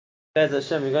Bez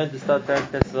Hashem, we're going to start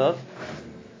Perek Tetzvav,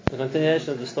 the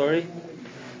continuation of the story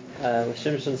with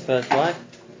Shimshon's first wife,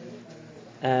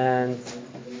 and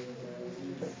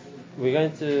we're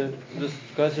going to just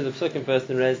go through the psukim first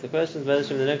and raise the questions. Bez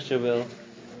Hashem, the next year we'll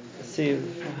see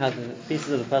how the pieces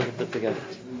of the puzzle fit together.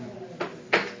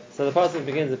 So the pasuk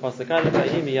begins with pasuk Aleph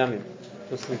Vayim Yamim.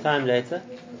 Just some time later,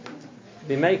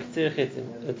 we make Tzir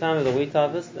Chitim, the time of the wheat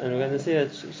harvest, and we're going to see that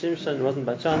Shimshon wasn't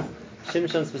by chance.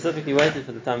 Shimshon specifically waited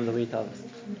for the time of the wheat harvest.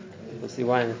 We'll see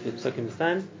why in a few psukim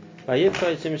time.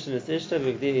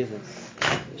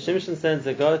 Shimshon sends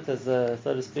a goat as a,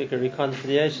 so to speak, a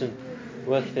reconciliation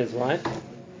with his wife.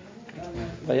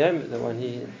 The one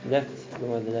he left, the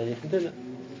one that he didn't.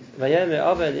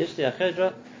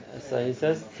 So he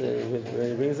says, when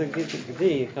he brings a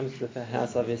gedi, he comes to the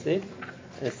house obviously,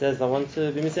 and he says, I want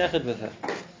to be misached with her.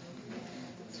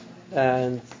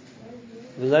 And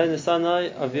her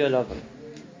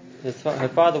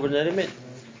father wouldn't let him in.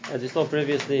 As we saw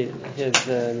previously, in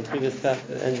the previous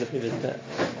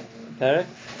parak,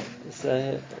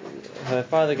 so her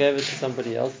father gave it to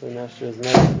somebody else, and now she was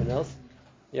married to someone else.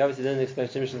 He obviously didn't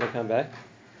expect Shimshon to come back.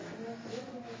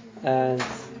 And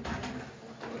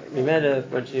when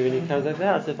he comes back to the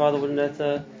house, her father wouldn't let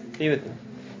her be with him.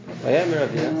 So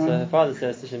her father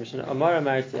says to Shimshon, Amara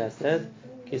Marti, I said,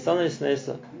 you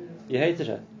hated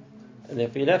her, and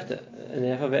therefore you left her. And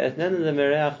therefore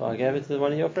I gave it to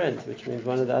one of your friends, which means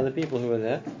one of the other people who were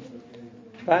there.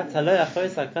 But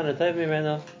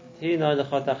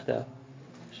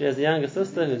she has a younger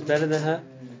sister who's better than her,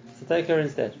 so take her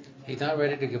instead. He's not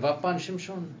ready to give up on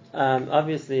Shimshon?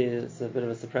 Obviously it's a bit of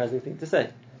a surprising thing to say.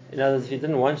 In other words, if he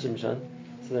didn't want Shimshon,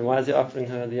 so then why is he offering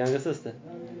her the younger sister?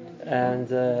 And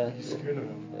He's scared of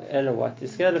him. What?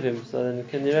 He's scared of him, so then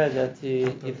can you read that he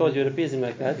thought you would appease him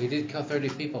like that? He did kill 30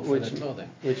 people for that clothing.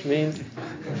 Which means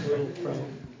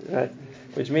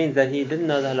that he didn't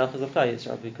know the halachas of Klal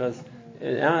Yisrael, because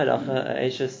in our halacha,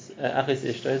 achis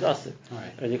ishto is asur.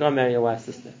 Right. And you can't marry your wife's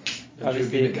sister. But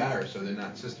obviously, you'd be Nagar, so they're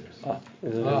not sisters.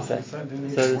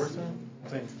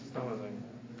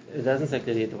 It doesn't say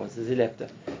that he divorces, he left her.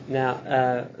 Now,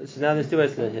 so now there's two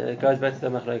ways to it here. It goes back to the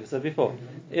machlokes. So before,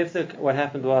 if what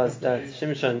happened was that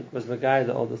Shimshon was Magai,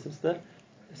 the older sister,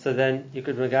 so then you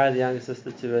could Magai the younger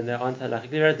sister too, and they aren't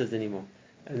halachically relatives anymore.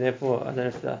 And therefore, I don't know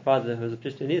if the father who was a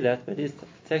Pishta knew that, but he's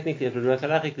technically, if it would work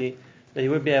halachically, that he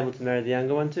would be able to marry the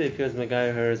younger one too if he was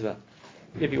Magai her as well.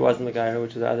 If he wasn't Magai her,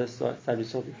 which was the other side we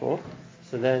saw before,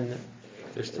 so then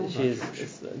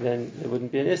then there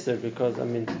wouldn't be an Isser, because it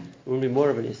wouldn't be more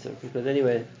of an Isser, because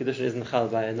anyway, Kedusha isn't Chal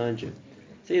by a non-Jew.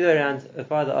 So either around, her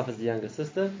father offers the younger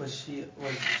sister. Was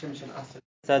Shimshon after?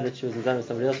 Said that she was done with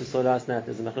somebody else. We saw last night,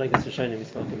 there's a Machlekes Rishonim, we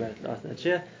spoke about it last night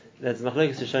here. There's a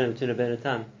Machlekes Rishonim between Rabbeinu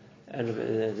Tam and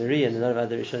the Ri and a lot of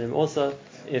other Rishonim also.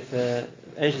 If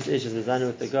Ashes is done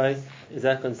with the guy, is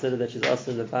that considered that she's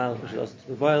also the Baal, or she's also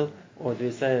the Boil? Or do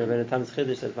we say Rabbeinu Tam's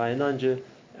Chiddush that by a non-Jew,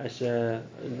 the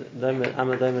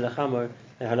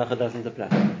halacha doesn't apply,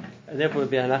 and therefore it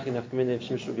would be halachik nafkamina if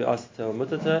Shimshon would be asked to or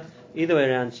mutata. Either way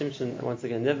around, Shimshon once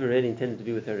again never really intended to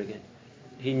be with her again.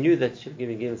 He knew that she would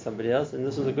be given somebody else, and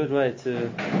this was a good way to,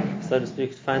 so to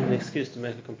speak, find an excuse to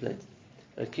make a complaint.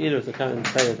 That Ki'ilu to come and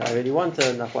say that I really want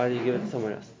her, now why do you give it to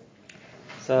someone else?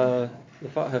 So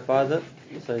her father,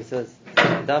 so he says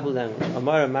double language.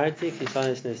 Amara Marti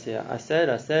Kisanis Nesia. I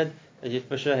said that you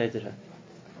for sure hated her.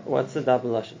 What's the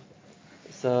double lashon?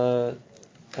 So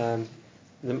the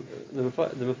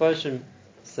Mefarshim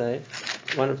say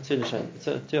one of two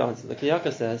lashon, two answers. The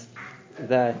Kiyaka says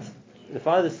that the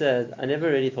father said, I never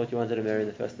really thought you wanted to marry in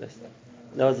the first place.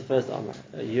 That was the first Amar.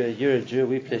 You're a Jew,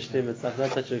 we Plishtim, it's not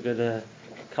such a good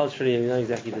culturally, we're not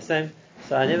exactly the same.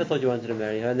 So I never thought you wanted to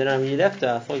marry her, and then when you left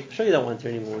her, I thought for sure you don't want her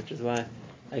anymore, which is why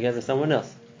I gave her someone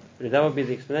else. But if that would be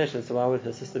the explanation, so why would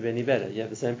her sister be any better? You have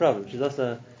the same problem. She's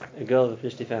also a girl of a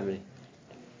Plishti family.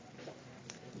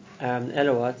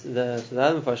 Elowat, the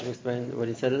other Mepharshim explained what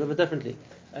he said a little bit differently,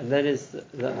 and that is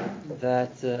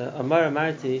that Amara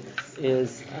Marti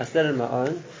is I said on my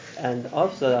own, and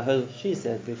also I heard what she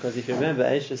said, because if you remember,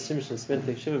 Aisha Shimshon spent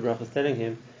the Shiva Brach was telling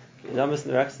him, we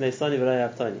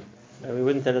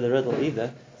wouldn't tell her the riddle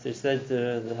either. So she said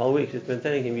the whole week she's been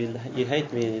telling him, you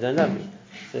hate me and you don't love me.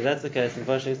 So if that's the case, and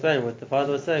Mepharshim explained what the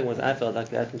father was saying was, I felt like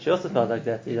that, and she also felt like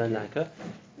that, you don't like her.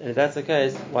 And if that's the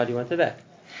case, why do you want her back?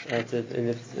 And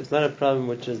if it's not a problem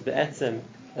which is be'etzem,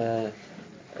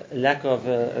 lack of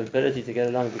ability to get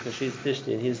along because she's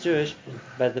Plishti and he's Jewish,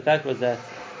 but the fact was that,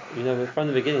 from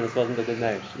the beginning this wasn't a good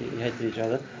marriage. You hated each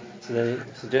other. So then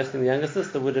suggesting the younger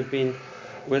sister would have been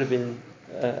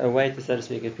a way to, so to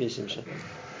speak, appease Shimshon.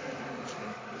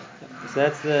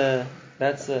 So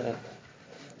that's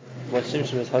what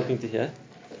Shimshon was hoping to hear,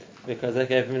 because they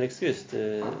gave him an excuse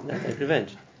to not take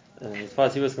revenge. As far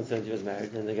as he was concerned, he was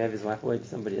married, and they gave his wife away to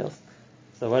somebody else.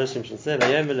 So what does Shimshon say?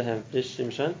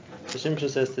 Shimshon. So Shimshon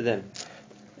says to them.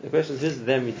 The question is, who's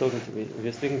them we're talking to?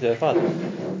 We're speaking to her father.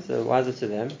 So why is it to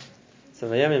them? So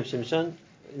Vayamim Shimshon,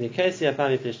 Nikesi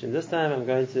Apami Plishtim. This time I'm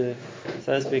going to,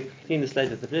 so to speak, clean the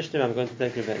slate with the Plishtim. I'm going to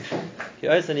take revenge.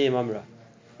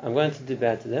 I'm going to do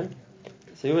bad to them.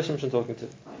 So who was Shimshon talking to?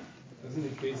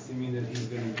 Doesn't Nikesi mean that he's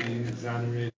going to be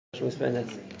exonerated? We'll explain that.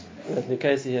 But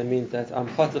Nikesi here means that I'm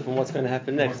hotter from what's going to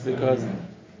happen next because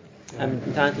I'm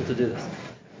entitled to do this.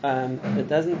 It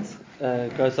doesn't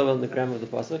go so well in the grammar of the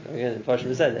pasuk. Again, in Pashim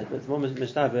we say that, but it's more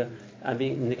mishtabeh. I'm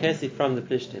being Nikesi from the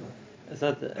Plishtim. It's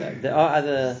not. There are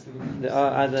other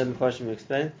Pashim who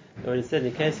explain. But when he said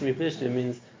Nikesi mi Plishtim,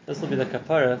 means this will be the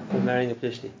kapara for marrying a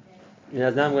Plishti. Now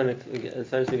I'm going to,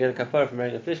 so to get a kapara for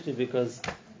marrying a Plishti because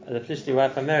the Plishti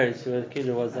wife I married, she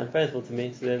was unfaithful to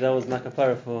me, so that was my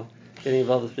kapara for getting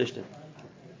involved with Plishtim.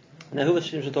 Now who was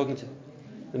Shimshon talking to?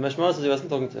 The mashmas was he wasn't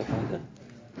talking to her father.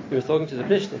 He was talking to the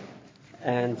Plishtim.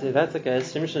 And if that's the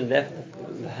case, Shimshon left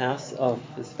the house of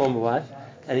his former wife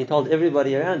and he told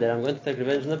everybody around it, I'm going to take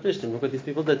revenge on the Plishtim. Look what these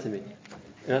people did to me.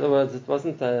 In other words, it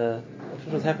wasn't,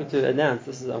 Shimshon was happy to announce,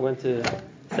 I'm going to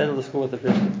settle the score with the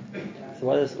Plishtim. So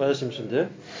what does Shimshon do?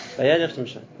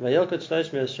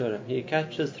 He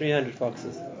captures 300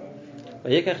 foxes.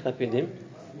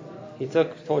 He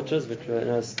took torches which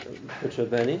were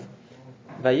burning.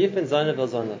 He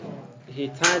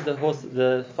tied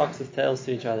the foxes' tails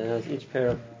to each other. Each pair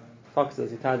of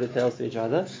foxes, he tied their tails to each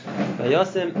other. And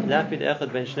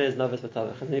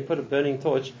he put a burning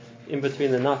torch in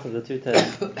between the knot of the two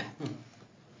tails.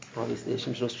 Obviously,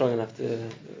 Shimshon was strong enough to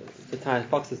tie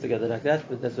foxes together like that,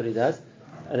 but that's what he does.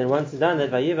 And then once he's done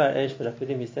that, he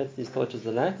sets these torches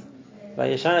alight.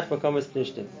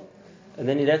 And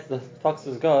then he lets the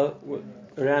foxes go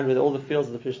around where all the fields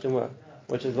of the Plishtim were,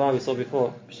 which is why we saw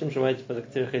before, Shimshon waited for the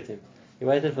Ketir Chitim. He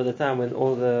waited for the time when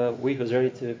all the wheat was ready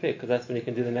to pick, because that's when he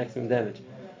can do the maximum damage.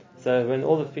 So when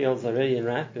all the fields are ready and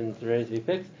ripe and ready to be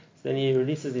picked, then he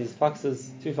releases these foxes,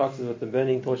 two foxes with the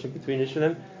burning torch in between each of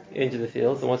them, into the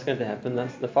fields. And what's going to happen?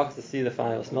 The foxes see the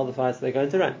fire or smell the fire, so they're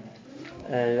going to run.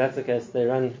 And if that's the case, they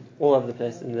run all over the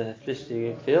place in the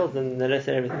Plishti fields, and they let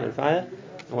everything on fire.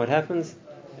 And what happens?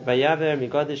 He burnt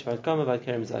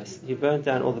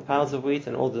down all the piles of wheat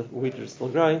and all the wheat was still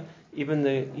growing, even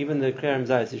the kerem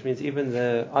zayis, which means even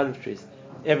the olive trees,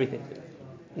 everything.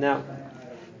 Now,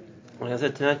 like I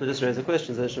said, tonight we'll just raise a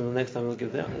question. So the next time we'll talk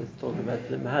about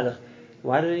the mahalach.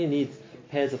 Why do you need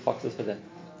pairs of foxes for that?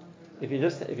 If you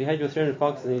had your 300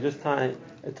 foxes and you just tie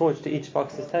a torch to each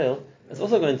fox's tail, it's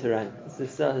also going to run.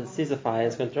 It sees a fire,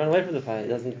 it's going to run away from the fire. It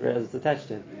doesn't realize it's attached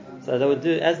to it. So they would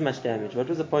do as much damage. What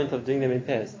was the point of doing them in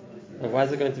pairs? Like, why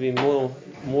is it going to be more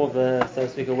of a, so to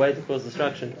speak, a way to cause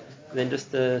destruction than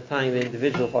just tying the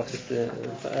individual foxes to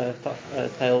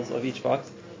tails of each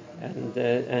fox and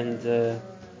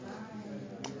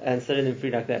setting them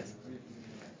free like that?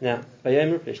 Now,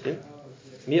 Vayomer Plishtim,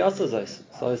 me also Zos.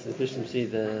 So obviously the Plishtim see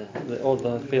all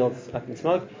the fields up in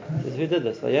smoke. So who did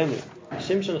this? Vayomer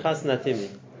Shimshon Chasna Timni.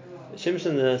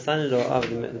 Shimshon, the son-in-law of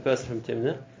the person from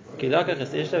Timnah,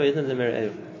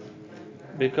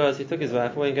 because he took his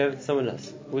wife away and gave it to someone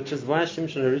else, which is why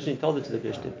Shimshon originally told it to the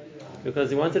Plishtim, because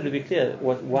he wanted to be clear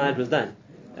why it was done.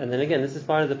 And then again, this is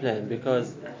part of the plan,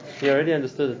 because he already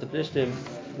understood that the Plishtim,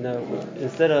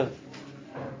 instead of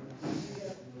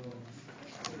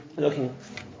looking,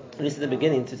 at least at the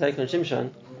beginning, to take on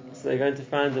Shimshon, so they're going to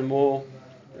find a more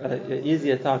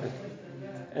easier target.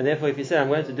 And therefore, if you say, I'm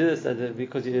going to do this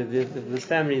because this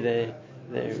family, they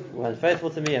were unfaithful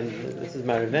to me and this is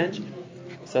my revenge,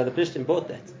 so the Plishtim bought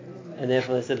that. And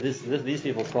therefore they said, this these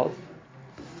people's fault.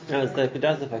 And they could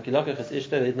justify, and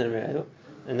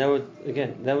that would,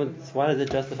 why does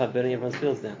it justify burning everyone's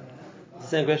fields down? It's the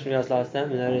same question we asked last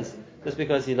time, and that is, just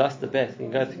because he lost the bet, he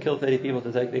can go to kill 30 people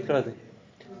to take their clothing.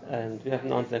 And we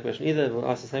haven't answered that question either. We'll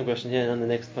ask the same question here and on the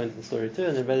next point of the story too,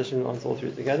 and then Brother Shimon will answer all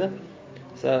three together.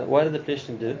 So what did the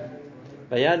Plishtim do?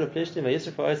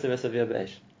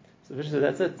 So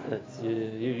that's it.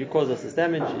 You caused us this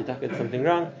damage, you did something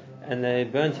wrong, and they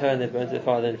burnt her and they burnt her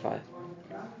father in fire.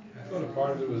 I thought a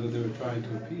part of it was that they were trying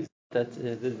to appease. That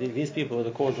these people were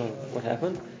the cause of what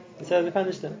happened, and so they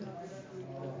punished them.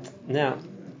 Now,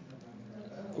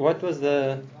 what was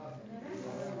the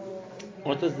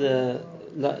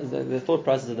thought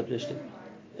process of the Plishtim?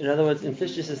 In other words, in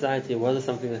Plishti society, was it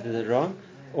something that they did wrong?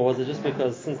 Or was it just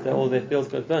because since all their fields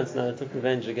got burnt, so now they took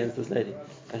revenge against this lady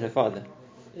and her father?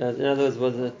 In other words,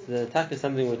 was it the attack is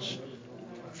something which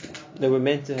they were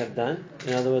meant to have done?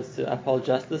 In other words, to uphold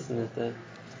justice, and that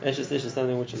Eshes Ish is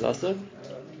something which is also.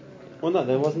 Well, no,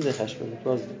 there wasn't a cheshbon. It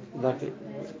was like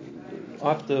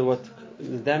after what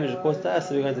the damage caused to us,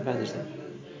 so we're going to punish them.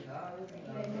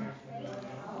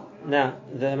 Now,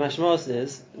 the mashmos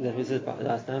is that we said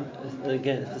last time.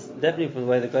 Again, it's definitely from the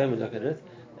way the Goyim would look at it.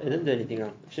 It didn't do anything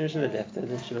wrong. If Shimshon had left her,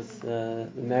 then she was the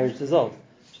marriage dissolved.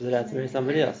 She was allowed to marry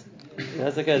somebody else. And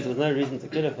that's okay. There was no reason to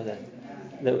kill her for that.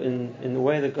 In the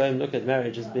way the Goyim look at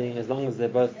marriage as being, as long as they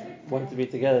both want to be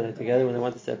together, they're together. When they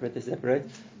want to separate, they separate.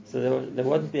 So there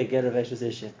wouldn't be a get of Eshes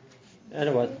issue.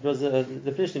 And what it was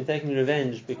the Plishtim taking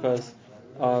revenge because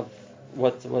of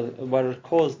what it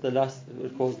caused, the lust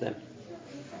it caused them.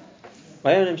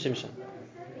 Vayonim Shimshon.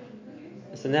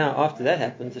 So now after that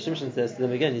happens, the Shimshon says to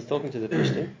them again, he's talking to the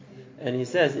Plishtim, and he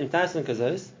says, Im Tason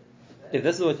Kazos, if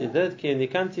this is what you did, Ki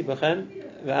Nikamti Bachem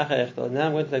V'acha Echtal. Now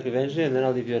I'm going to take revenge and then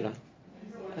I'll leave you alone.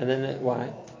 And then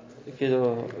why?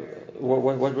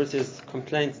 What was his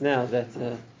complaint now that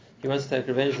he wants to take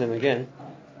revenge on them again?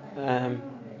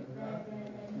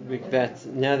 That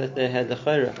now that they had the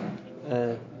chayra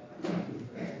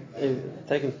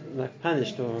taken, like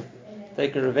punished or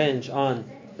taken revenge on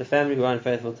the family who are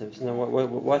unfaithful to him. So now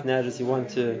what now does he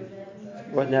want to?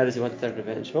 What now does he want to take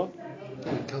revenge for?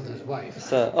 He killed his wife.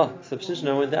 So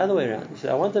Shimshon went the other way around. He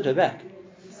said, I wanted her back.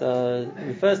 So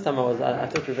the first time I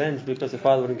took revenge because her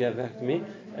father wouldn't give her back to me,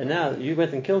 and now you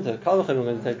went and killed her. Kal v'chem, I'm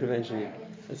going to take revenge on you.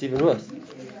 It's even worse.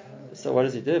 So what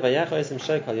does he do?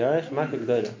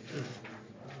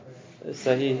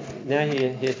 So he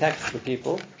attacks the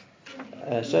people.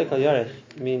 Shoik al yarech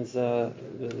means the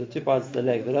two parts of the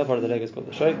leg. The lower part of the leg is called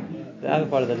the shoik. The upper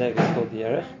part of the leg is called the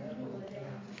yarech.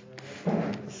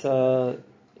 So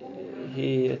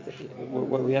we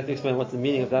have to explain what's the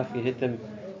meaning of that. He hit them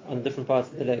on different parts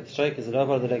of the leg. The shoik is the lower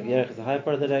part of the leg. The yarech is the higher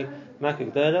part of the leg.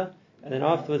 Makuk dola, and then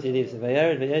afterwards he leaves.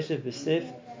 Vayared vayeshev b'sif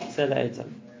sela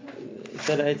etam.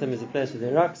 Sela etam is a place with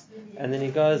the rocks, and then he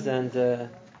goes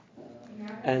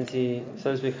and he,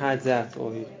 so to speak, hides out,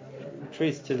 or he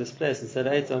retreats to this place in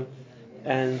Sela Etam.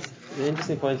 And the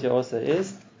interesting point here also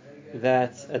is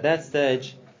that at that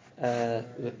stage,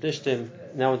 the Plishtim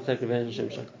now want to take revenge on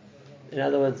Shimshon. In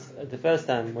other words, the first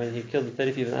time when he killed the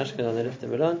 30 people in Ashkelon, they left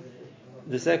him alone.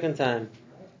 The second time,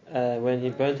 when he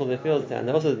burnt all their fields down,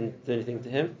 they also didn't do anything to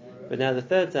him. But now the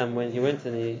third time, when he went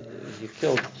and he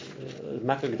killed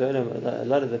Makah Gedolim, a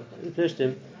lot of the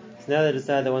Plishtim, so now they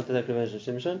decide they want to take revenge on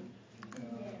Shimshon.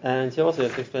 And he also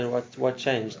has to explain what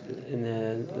changed in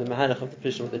the mahalach of the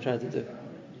Plishtim, what they're trying to do.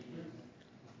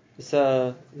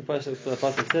 So the Pasuk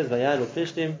says, "Vayalu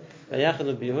Plishtim,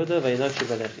 vayachanu b'Yehuda, vayinokshu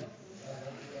b'Lechi."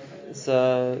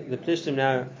 So the Plishtim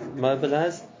now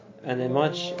mobilize and they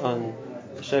march on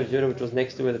Shev Yehuda, which was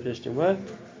next to where the Plishtim were.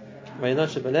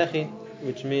 Vayinokshu b'Lechi,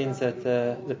 which means that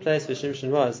the place where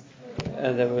Shimshon was,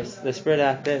 they spread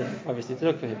out there, obviously to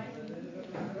look for him.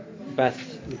 But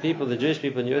the Jewish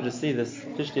people in Yehuda see this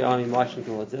Plishti army marching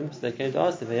towards them, so they came to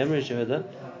ask him,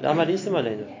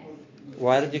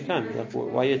 why did you come?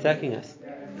 Why are you attacking us?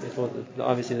 They thought that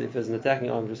obviously if there's an attacking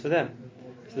army, it was for them.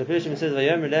 So the Plishtim says,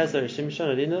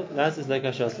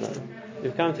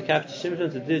 we've come to capture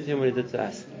Shimshon, to do to him what he did to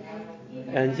us.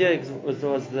 And here we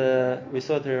saw from the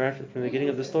beginning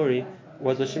of the story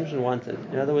was what Shimshon wanted.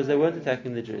 In other words, they weren't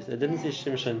attacking the Jews. They didn't see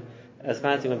Shimshon as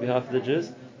fighting on behalf of the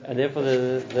Jews, and therefore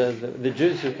the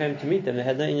Jews who came to meet them, they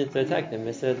had no need to attack them.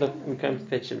 They said, look, we came to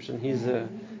fetch Shimshon. He's,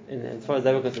 as far as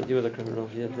they were concerned, he was a criminal.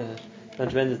 He had done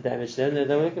tremendous damage to them.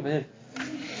 They were looking for him.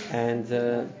 And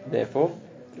therefore,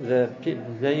 the people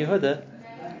of Bnei Yehuda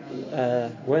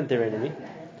weren't their enemy.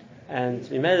 And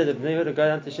we made it that Bnei Yehuda go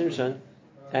down to Shimshon,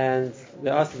 and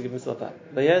they asked him to give himself up.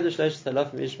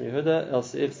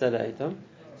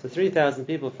 So 3,000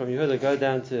 people from Yehuda go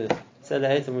down to Sela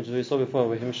Etam, which we saw before,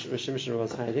 where Shimshon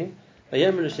was hiding.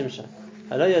 You know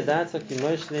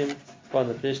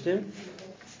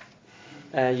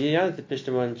that the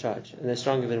Plishtim are in charge, and they're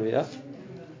stronger than we are.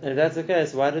 And if that's the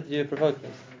case, why did you provoke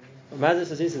them? And why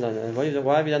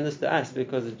have you done this to us?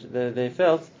 Because they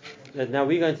felt that now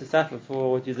we're going to suffer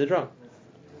for what you did wrong.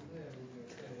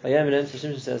 So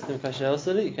Shimshon says to them,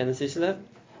 you can see they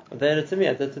did to me,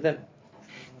 I did to them.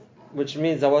 Which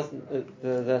means that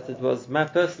it was my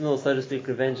personal, so to speak,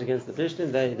 revenge against the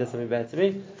Plishtim. They did something bad to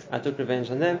me. I took revenge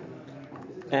on them,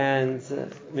 and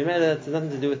we made it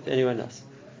nothing to do with anyone else.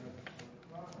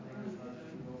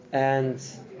 And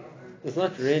it's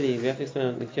not really. We have to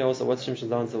explain here also what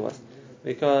Shimshon's answer was,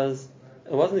 because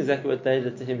it wasn't exactly what they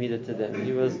did to him. He did to them.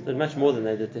 He did much more than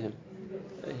they did to him.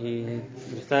 He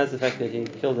besides the fact that he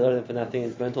killed a lot of them for nothing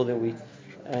and burnt all their wheat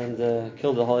and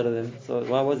killed a whole lot of them. So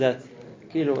why was that?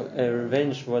 A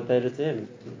revenge for what they did to him.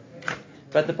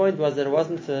 But the point was that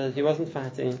he wasn't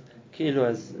fighting Kilu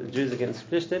as Jews against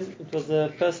Plishtim. It was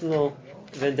a personal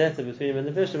vendetta between him and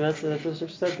the Plishtim. That's what Plishtim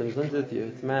said to them. It's nothing to do with you.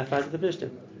 It's my fight with the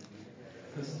Plishtim.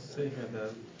 This is saying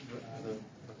that the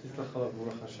Titlachal of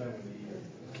Baruch Hashem,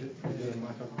 the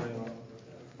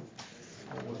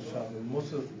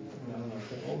most of, I don't know, I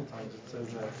think all the times it says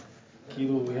that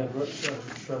Kilo, we had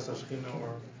Shras Ashkina,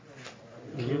 or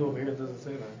Kilo over here doesn't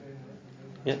say that.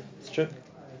 Yeah, it's true.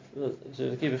 So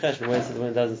the Kibbutz Cheshbon, when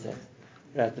it doesn't say it.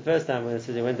 Right, the first time when it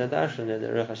says he went down to Ashkelon, the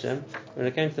Ruach Hashem, when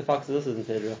it came to the foxes, this doesn't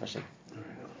say Ruach Hashem.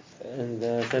 And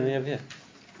same thing over here.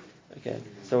 Okay,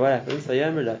 so what happens?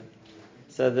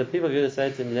 So the people of Yehuda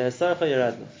say to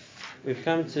him, we've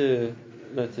come to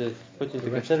put you into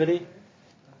captivity,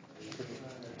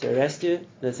 to arrest you,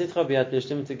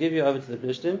 to give you over to the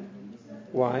Plishtim.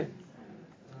 Why?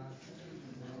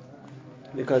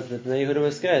 Because the Bnei Yehuda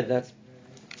were scared.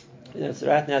 So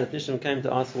right now the Plishtim came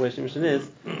to ask for where Shimshon is.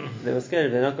 They were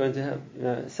scared they're not going to help,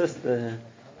 assist the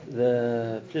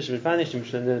Plishtim in finding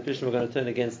Shimshon, and then the Plishtim were going to turn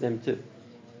against them too.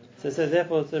 So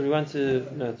therefore, we want to,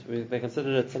 they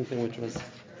considered it something which was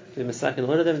to massacre and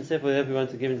order them, and therefore we want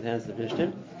to give into the hands of the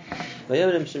Plishtim.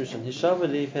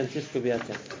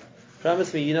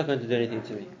 Promise me you're not going to do anything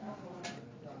to me.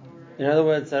 In other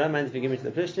words, I don't mind if you give me to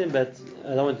the Plishtim, but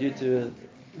I don't want you to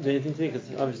do anything to me, because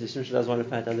obviously Shimshon doesn't want to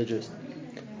fight other Jews.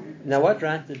 Now, what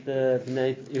right did the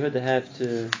Bnei Yehuda have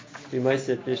to be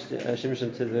Moiseh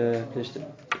Shimshon to the Plishtim?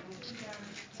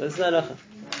 So this is halacha.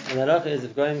 And halacha is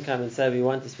if Goyim come and say we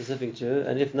want a specific Jew,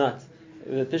 and if not,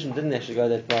 the Plishtim didn't actually go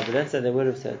that far, but let's say they would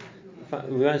have said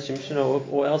we want Shimshon,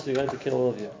 or else we're going to kill all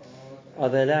of you. Are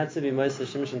they allowed to be Moiseh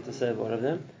Shimshon to save one of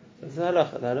them? This is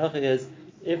halacha. The halacha is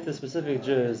if the specific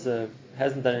Jew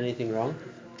hasn't done anything wrong,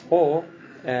 or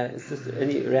it's just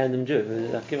any random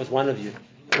Jew, give us one of you,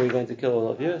 or we're going to kill all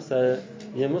of you. So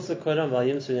you're not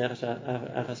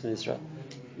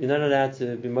allowed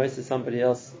to be Moiseh somebody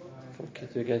else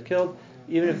to get killed,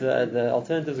 even if the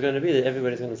alternative is going to be that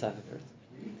everybody's going to suffer for it.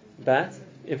 But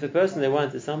if the person they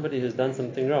want is somebody who's done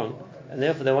something wrong, and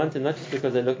therefore they want him not just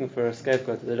because they're looking for a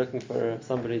scapegoat, they're looking for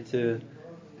somebody to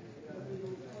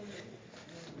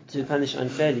punish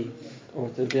unfairly or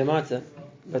to be a martyr,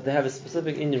 but they have a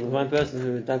specific inyan with one person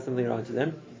who has done something wrong to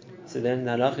them, so then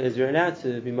the halacha is you're allowed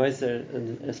to be moiser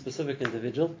a specific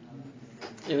individual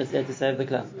if it's there to save the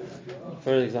klal.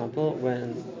 For example,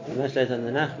 when much later in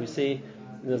the Nach we see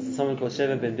there's someone called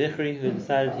Sheva ben Bichri who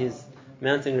decided he's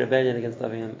mounting rebellion against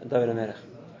David HaMelech.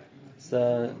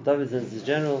 So David is his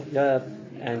general, Yoav,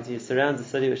 and he surrounds the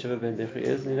city where Sheva ben Bichri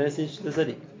is, and he goes to the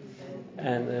city.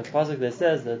 And the pasuk there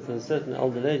says that there's a certain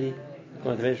older lady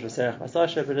going to mention Serach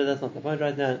Basasha, but that's not the point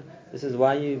right now. This is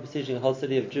why are you besieging a whole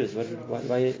city of Jews?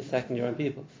 Why are you attacking your own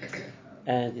people?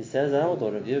 And he says, I don't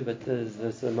of you, but there's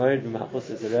a Moed B'Malchus,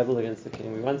 there's a rebel against the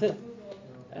king. We want him.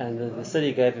 And the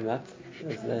city gave him up,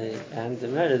 and the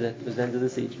murder that was under the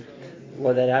siege.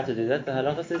 Well, they'd have to do that. The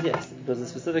halacha says yes. It was a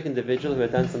specific individual who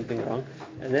had done something wrong,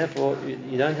 and therefore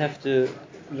you don't have to,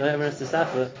 no one has to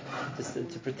suffer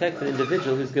to protect an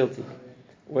individual who's guilty.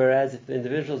 Whereas if the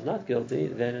individual is not guilty,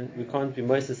 then we can't be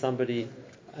moised somebody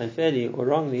unfairly or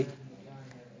wrongly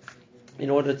in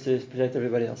order to protect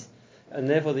everybody else. And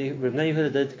therefore the Bnei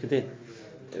Yehuda did Kedin.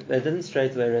 They didn't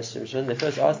straight away arrest Shimshon. They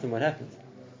first asked him what happened.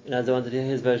 And they wanted to hear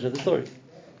his version of the story.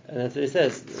 And that's what he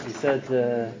says. He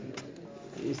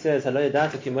says, Why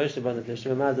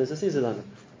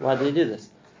did he do this?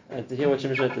 And to hear what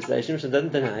Shimshon had to say, Shimshon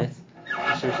doesn't deny it.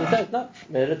 Shimshon said, no,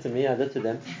 they did it to me, I did it to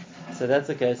them. So that's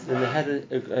the case. Then they had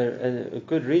a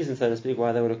good reason, so to speak,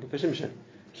 why they were looking for Shimshon.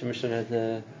 Shimshon had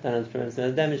done a tremendous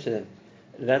amount of damage to them.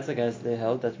 If that's the case, they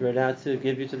held that we're allowed to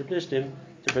give you to the Plishtim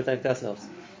to protect ourselves.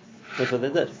 That's what they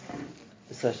did.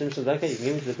 So Shimshon said, okay, you can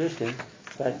give me to the Plishtim,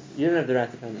 but you don't have the right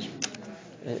to punish me.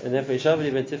 And therefore,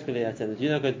 Yishavli ben Tifkali attended.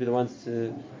 You're not going to be the ones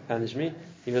to punish me.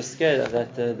 He was scared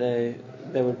that they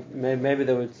would the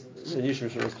new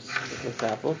Shimshon was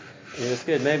powerful, and he was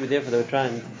scared maybe therefore they would try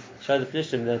and show the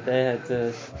Plishtim that they had,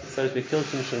 so to speak, killed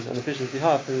Shimshon on the Plishtim's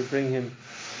behalf, and would bring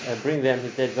them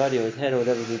his dead body or his head or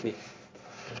whatever it would be.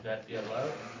 Would that be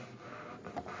allowed?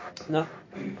 No.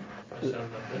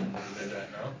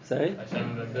 Sorry?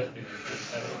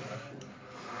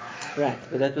 Right,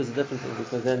 but that was a different thing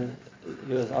because then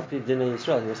he was after Dinah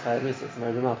Yisrael, he was Chayat Misa, it's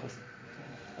Mary Malchus.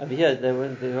 Over here, there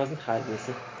wasn't Chayat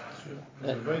Misa.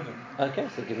 Okay,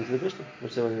 so give him to the Plishtim,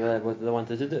 which is what they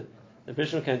wanted to do. The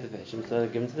Plishtim came to fetch him, so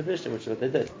give him to the Plishtim, which is what they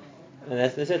did. And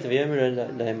as they said to him,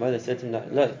 they said to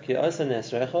him, look, you're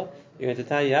going to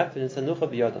tie you up in Sanucha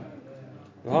B'Yodam.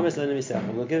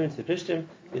 We'll give him to the Plishtim,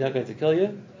 we're not going to kill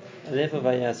you. And therefore,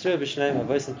 they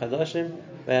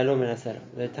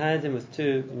tied him with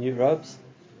two new ropes,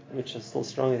 which are still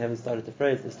strong, they haven't started to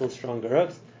fray, they're still stronger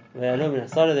ropes.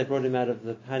 They brought him out of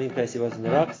the hiding place he was in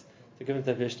the rocks to give him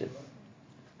to the Plishtim.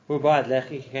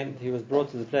 He was brought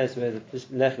to the place where the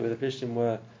Plishtim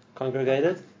were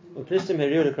congregated. They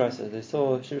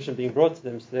saw Shimshon being brought to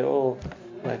them, so they're all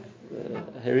like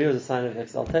Heri was a sign of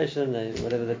exaltation.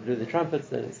 Whatever they blew the trumpets,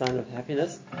 they're a sign of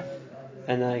happiness.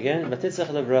 And again,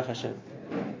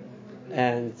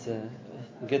 and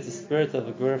gets the spirit of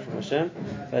the Gura from Hashem.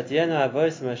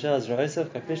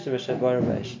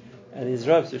 And his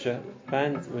ropes, which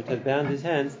had bound his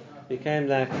hands, became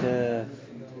like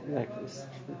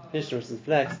fish or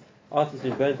flax after it's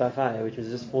been burnt by fire, which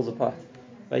just falls apart.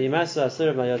 But the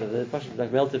pashut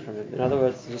like melted from him. In other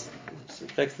words, he just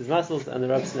flexed his muscles and the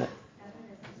rope snapped.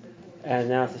 And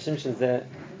now the Shimshon's there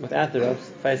without the ropes,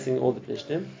 facing all the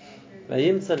Plishtim.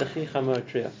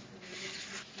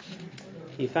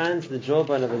 He finds the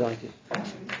jawbone of a donkey.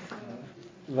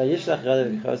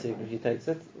 He takes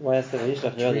it. Why is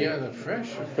it fresh?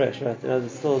 Fresh, right?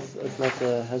 It's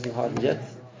hasn't hardened yet,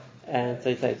 and so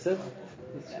he takes it.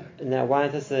 Now, why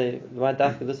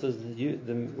Dafka? This was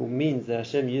the means that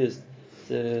Hashem used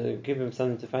to give him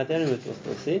something to fight the enemy with.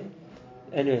 We'll see.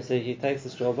 Anyway, so he takes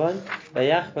this jawbone,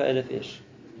 and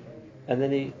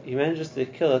then he manages to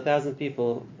kill 1,000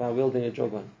 people by wielding a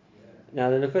jawbone. Now,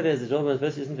 the Nakuda is the jawbone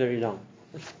first isn't very long;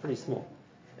 it's pretty small,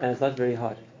 and it's not very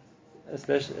hard.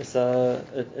 Especially, so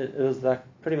it was like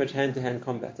pretty much hand-to-hand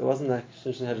combat. It wasn't like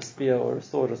Shimshon had a spear or a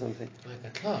sword or something. Like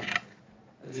a club.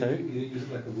 Sorry?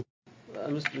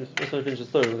 I'm just want to finish the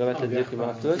story. We'll go back to the Yukim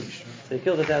afterwards. So he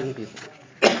killed 1,000 people.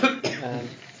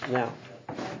 Now,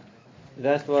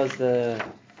 that was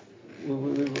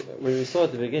when we saw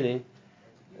at the beginning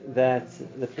that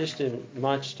the Plishtim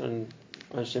marched on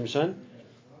Shimshon.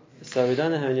 So we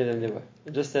don't know how many of them there were.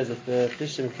 It just says that the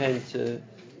Plishtim came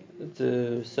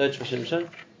to search for Shimshon.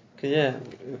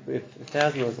 If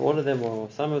 1,000 was all of them or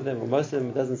some of them or most of them,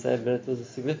 it doesn't say, but it was a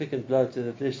significant blow to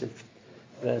the Plishtim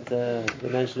that they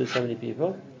managed to lose so many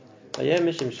people. Now,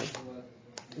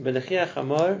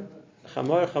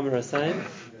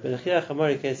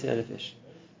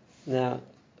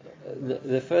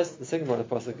 the second part of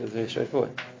the pasuk is very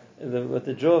straightforward. With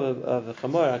the jaw of the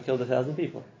Chamor, I killed 1,000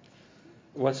 people.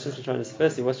 What's Shimshon trying to say?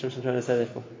 Firstly, what's Shimshon trying to say that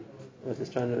for? What he's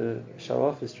trying to show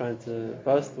off? He's trying to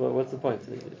boast? What's the point?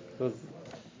 What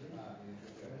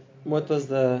was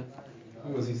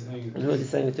he saying? What was he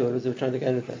saying to? What was he trying to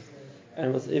gain with that?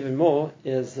 And what's even more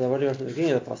is what do you want from the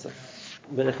beginning of the pasuk?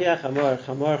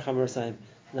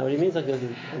 Now, what he means, like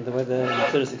the way the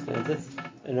Metzudos explains it,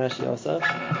 and Rashi also,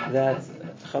 that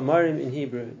chamarim in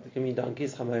Hebrew it can mean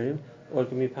donkeys, chamarim, or it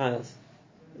can be piles.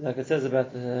 Like it says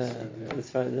about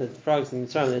the frogs in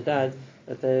Mitzrayim, they died,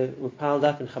 that they were piled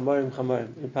up in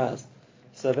chamarim in piles.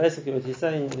 So basically, what he's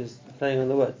saying is playing on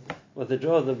the words. With the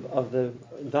jaw of the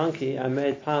donkey, I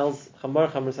made piles,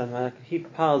 chamar, like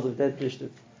heaped piles of dead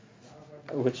Plishtim,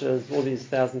 which is all these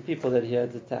 1,000 people that he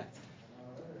had attacked.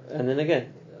 And then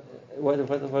again, what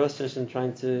was Shimshon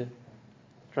trying to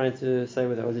say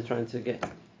with it? What was he trying to get?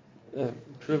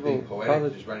 Being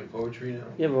poetic, just writing poetry now?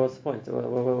 Yeah, but what's the point?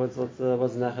 What's the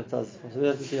Nachat tells us? So we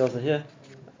have to see also here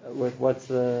with what's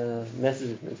the message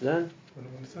it's meant to learn. When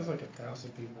it says like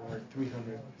 1,000 people or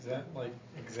 300, is that like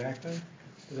exacting? Is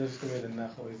that just the way the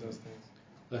Nachal is those things?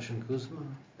 Lashon Kuzma.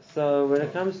 So when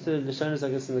it comes to Lashonis, I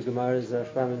guess in the Gemara is in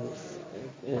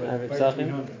Arab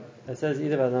Psachim, it says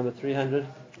either by the number 300,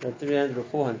 or 300 or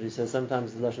 400. He says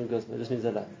sometimes the Lashon Kuzma. It just means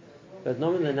a lot. But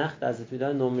normally the Nach does it. We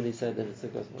don't normally say that it's a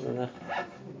Kuzma.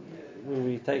 When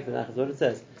we take the Nach, is what it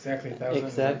says. Exactly 1,000.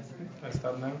 Exact. I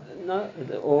stop now. No,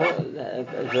 or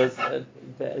it was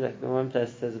like the one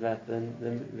place says about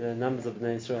the numbers of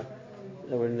Bnei Yisrael.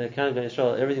 When they count Bnei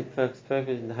Yisrael, everything perfect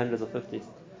in the hundreds or 50s.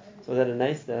 So was that a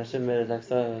nice that Hashem made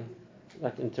it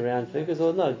like into round figures,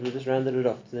 or no? We just rounded it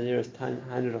off to the nearest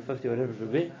 100 or 50, whatever it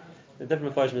would be. The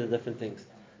different versions of different things.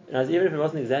 And even if it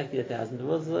wasn't exactly 1,000, it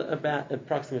was about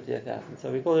approximately 1,000.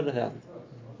 So we called it 1,000.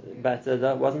 But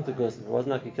that wasn't the Gusm. It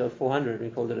wasn't like we killed 400 and we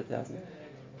called it 1,000.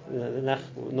 The Nach,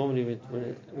 normally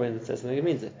when it says something, it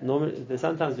means it. Normally,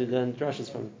 sometimes we learn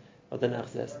drushes from what the Nach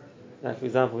says. Like for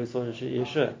example, we saw in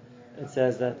Yeshua, it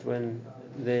says that when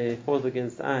they fought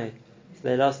against Ai, so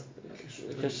they lost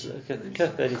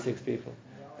 36 people.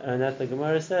 And that the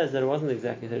Gemara says that it wasn't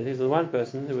exactly 36. It was one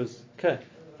person who was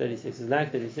 36. It was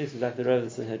like 36. It was like the Rav of the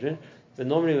Sanhedrin. But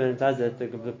normally when it does that, the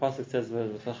pasuk says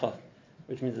with a chaf,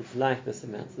 which means it's like this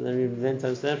amount. So then we then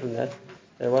understand from that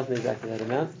it wasn't exactly that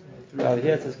amount. But over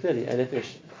here it says clearly 1,000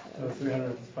 fish.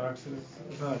 300 foxes.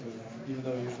 It's not good, even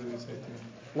though usually we say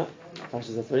 300. No,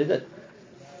 Pashas, that's what he did.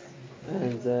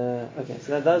 And okay,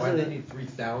 so those Why are do they need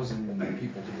 3,000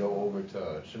 people to go over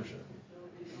to Shimshon?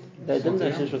 They didn't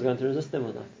know Shimshon was going to resist them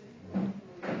or not.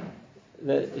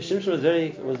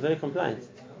 Shimshon was very compliant.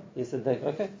 He said, like,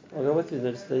 okay, I'll go with you.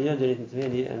 You don't do anything to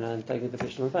me, and I'm taking the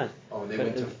fish on fine. Oh, and they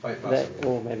went to fight Basra.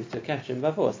 Or maybe to capture him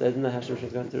by force. They didn't know how Shimshon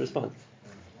was going to respond.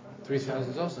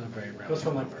 3,000 is also very rare. Goes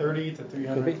from like 30 to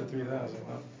 300 to 3,000.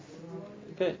 Huh?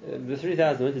 Okay, the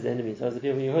 3,000 went his enemies. Those are the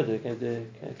people in Yehuda who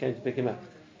came to pick him up.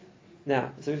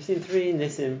 Now, so we've seen three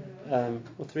Nisim,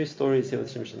 or three stories here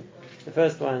with Shimshon. The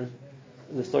first one,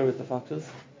 the story with the foxes.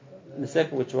 And the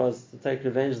second, which was to take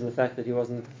revenge on the fact that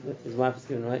his wife was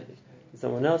given away to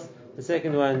someone else. The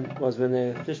second one was when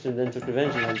the Philistine then took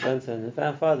revenge on Jonathan and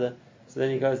the father. So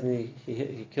then he goes and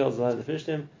he kills a lot of the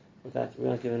Philistine without we're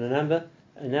not given a number.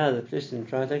 And now the Philistine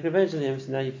try to take revenge on him.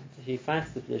 So now he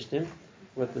fights the Philistine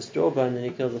with the jawbone and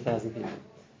he kills 1,000 people.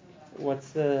 What's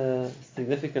the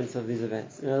significance of these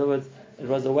events? In other words, it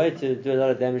was a way to do a lot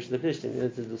of damage to the Philistine,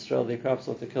 to destroy all their crops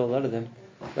or to kill a lot of them.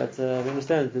 But we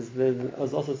understand that there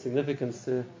was also significance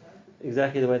to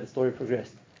exactly the way the story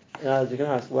progressed. Now, you can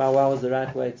ask, why was the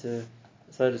right way to,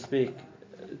 so to speak,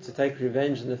 to take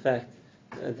revenge on the fact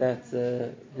that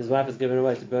his wife was given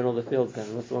away, to burn all the fields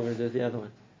down? What's wrong with do with the other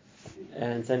one?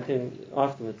 And same thing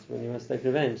afterwards, when he wants to take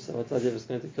revenge. So what's the idea of us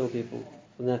going to kill people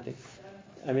for nothing?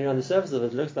 I mean, on the surface of it,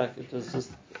 it looks like it was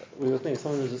just, we would think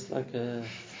someone was just like a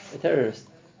terrorist.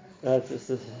 Right?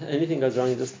 Anything goes wrong,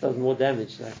 it just does more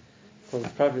damage. Like,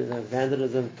 causes probably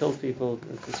vandalism, kills people,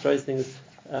 destroys things.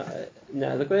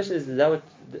 Now, the question is that what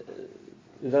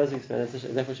those who explain that's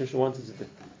what Shimshon wanted to do.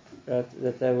 Right?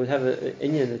 That they would have an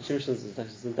Inyan that Shimshon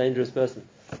is a dangerous person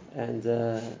and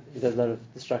he does a lot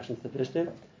of destruction to the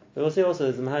Philistine. But we'll see also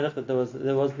there's a mahalach that there was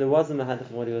a mahalach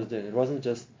in what he was doing. It wasn't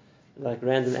just like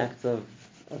random acts of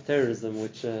terrorism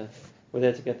which were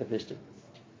there to get the Philistine.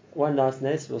 One last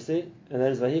nes we'll see, and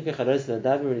that is Vayikach Haros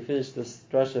David when he finished this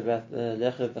drasha about the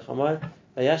lechi of the chamar.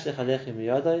 Vayashlech halechi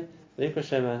miyadai vayikra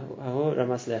shema hahu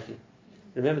ramas lechi.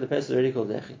 Remember the place was already called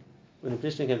Lechi. When the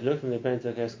Philistine came to look for him, they went to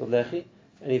a place called Lechi,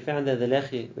 and he found there the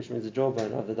lechi, which means the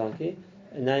jawbone of the donkey,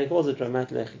 and now he calls it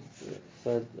Ramat Lechi.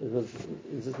 So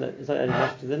it's not adding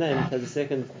much to the name. It has a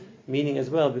second meaning as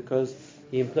well because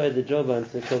he employed the jawbone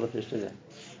to kill the Philistine there.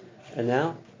 And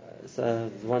now,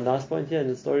 so one last point here in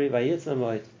the story, Vayitzah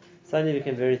Moed suddenly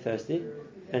became very thirsty,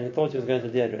 and he thought he was going to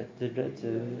dehydrate,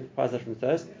 to pass out from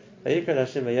thirst. Vayikra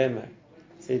Hashem Vayomer.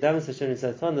 So he davened to Hashem and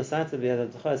said, "Ton the Sata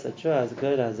b'yadavtecha esachua as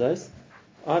gdola hazos."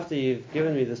 After you've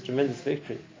given me this tremendous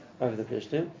victory over the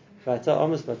Philistine, v'ata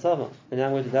amos b'tava, and now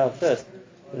I'm going to die of thirst.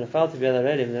 When I fall to b'yad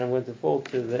haredim, then I'm going to fall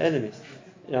to the enemies.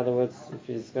 In other words, if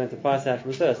he's going to pass out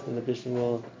from thirst, then the Philistine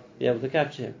will be able to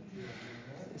capture him.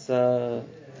 So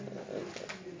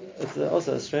it's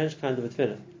also a strange kind of a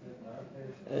tefillah.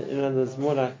 In other words,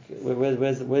 more like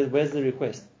where's the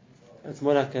request? It's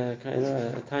more like a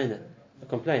taina, a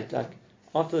complaint. Like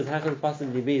afterwards, how could it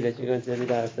possibly be that you're going to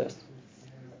die of thirst?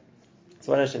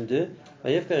 So what Hashem do? So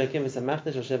Hakadosh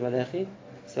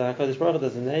Baruch Hu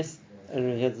does a nes,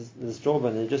 and he has this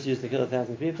jawbone and he just used to kill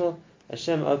 1,000 people.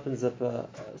 Hashem opens up,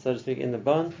 so to speak, in the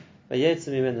bone,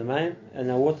 and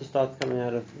now water starts coming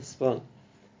out of the bone.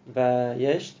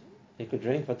 He could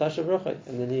drink, and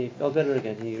then he felt better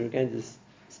again. He regained his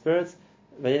spirits.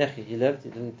 He lived, he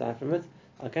didn't die from it.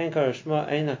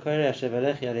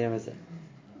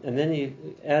 And then he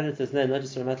added to his name not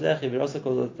just Ramat Lechi, but also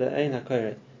called it the Ein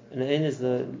HaKoreh. And the Ein is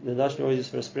the lashon always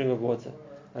used for a spring of water,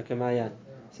 like a Mayan.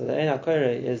 So the Ein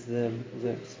HaKoreh is the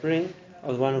spring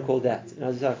of the one who called out. And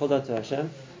as I called out to Hashem,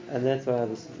 and that's why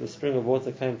the spring of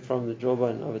water came from the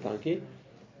jawbone of a donkey.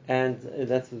 And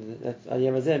that's Al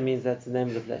Yamazeh means that's the name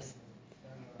of the place.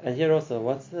 And here also,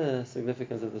 what's the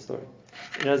significance of the story?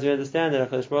 As we understand that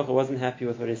HaKadosh Baruch Hu wasn't happy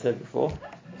with what he said before,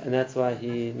 and that's why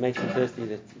he makes him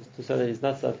thirsty, so that he's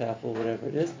not so powerful, whatever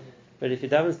it is. But if he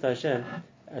davens to Hashem,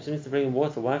 Hashem needs to bring him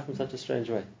water. Why from such a strange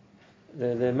way?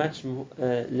 There are much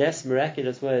less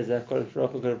miraculous ways that HaKadosh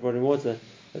Baruch Hu could have brought him water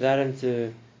without him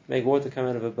to make water come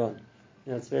out of a bone.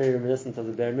 It's very reminiscent of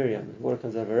the Be'er Miriam. Water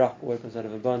comes out of a rock, water comes out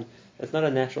of a bone. It's not a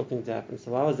natural thing to happen.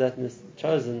 So why was that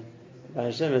chosen by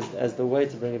Hashem as the way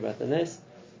to bring about the nes?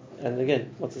 And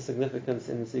again, what's the significance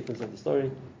in the sequence of the story?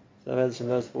 So Hashem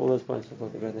knows for all those points we'll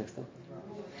talk about next time.